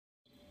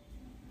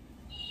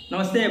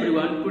Namaste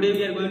everyone. Today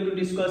we are going to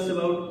discuss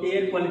about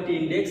air quality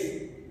index.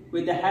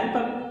 With the help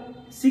of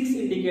 6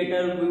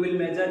 indicators, we will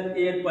measure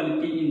air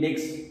quality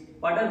index.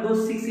 What are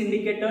those 6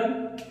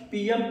 indicators?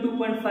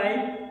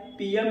 PM₂.₅,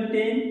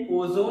 PM₁₀,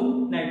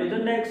 ozone,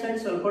 nitrogen dioxide,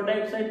 sulfur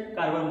dioxide,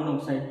 carbon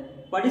monoxide.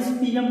 What is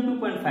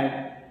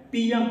PM₂.₅?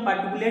 PM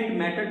particulate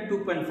matter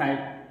 2.5.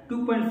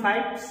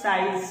 2.5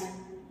 size,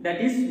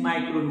 that is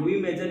micron. We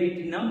measure it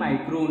in a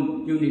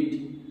micron unit.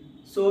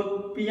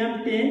 So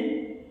PM₁,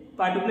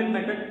 particulate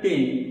matter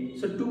 10.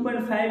 So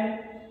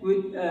 2.5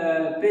 with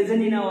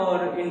present in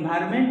our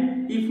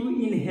environment. If we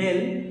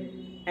inhale,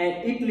 and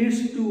it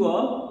leads to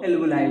a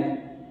alveoli,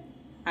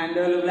 and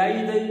the alveoli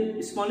is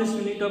the smallest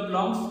unit of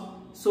lungs.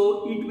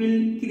 So it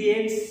will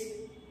create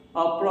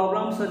a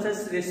problem such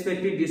as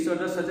respiratory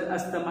disorders such as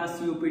asthma,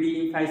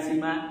 COPD,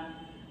 emphysema,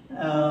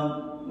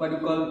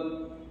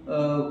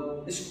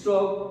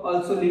 stroke.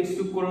 Also leads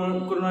to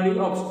coronary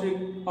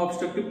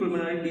obstructive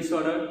pulmonary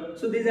disorder.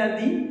 So these are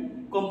the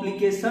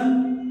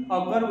complications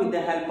occur with the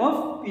help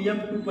of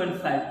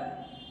PM₂.₅.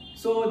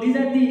 So these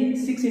are the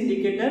 6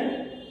 indicators.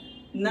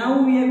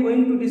 Now we are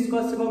going to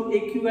discuss about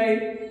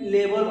AQI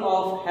level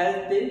of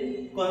health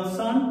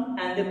concern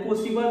and the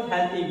possible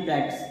health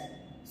impacts.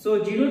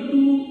 So 0 to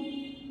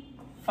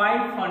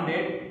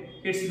 500,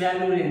 its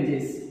value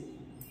ranges.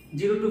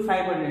 0 to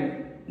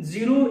 500.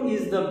 0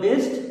 is the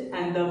best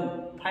and the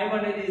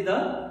 500 is the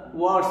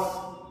worst.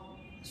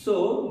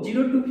 So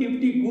 0 to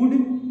 50 good,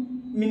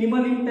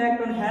 minimal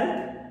impact on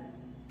health.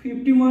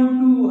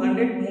 51 to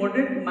 100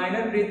 moderate,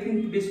 minor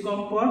breathing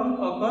discomfort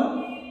occur.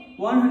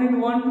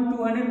 101 to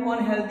 200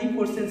 unhealthy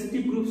for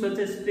sensitive groups such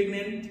as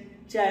pregnant,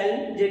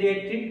 child,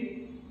 geriatric,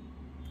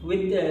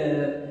 with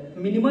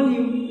minimal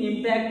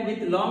impact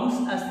with lungs,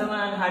 asthma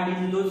and heart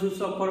disease, those who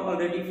suffer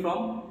already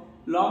from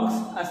lungs,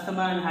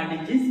 asthma and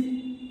heart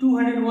disease.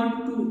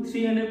 201 to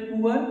 300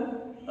 poor,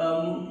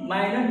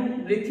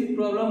 minor breathing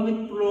problem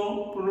with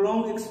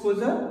prolonged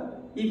exposure.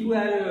 If we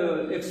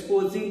are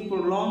exposing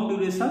prolonged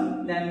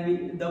duration,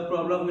 then the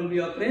problem will be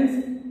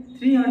occurrence.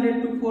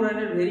 300 to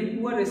 400 very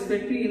poor,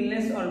 respiratory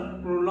illness or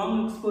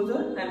prolonged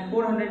exposure, and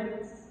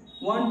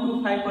 401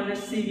 to 500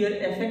 severe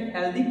affect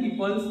healthy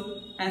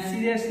people and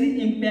seriously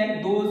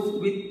impact those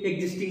with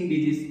existing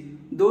disease.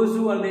 Those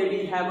who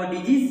already have a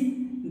disease,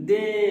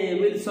 they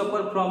will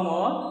suffer from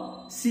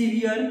a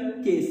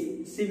severe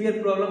case,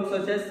 severe problems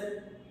such as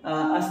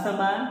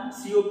asthma,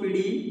 COPD,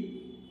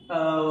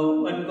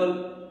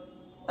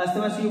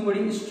 asthma,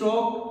 COPD,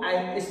 stroke,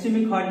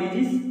 ischemic heart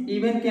disease,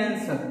 even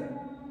cancer.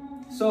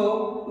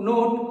 So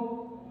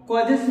note,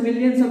 causes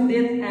millions of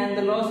deaths and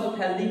the loss of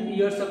healthy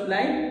years of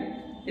life.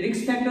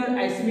 Risk factor: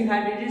 ischemic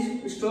heart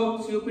disease,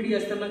 stroke, COPD,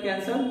 asthma,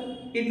 cancer.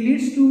 It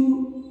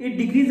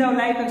decreases our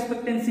life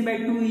expectancy by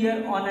 2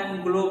 years on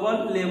a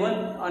global level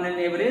on an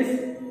average,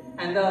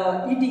 and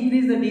it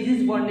increases the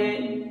disease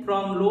burden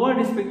from lower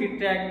respiratory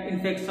tract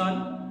infection,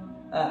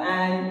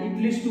 and it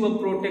leads to a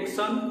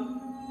protection.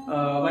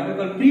 What we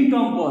call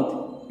preterm birth.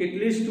 It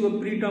leads to a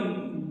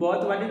preterm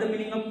birth. What is the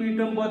meaning of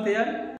preterm birth here?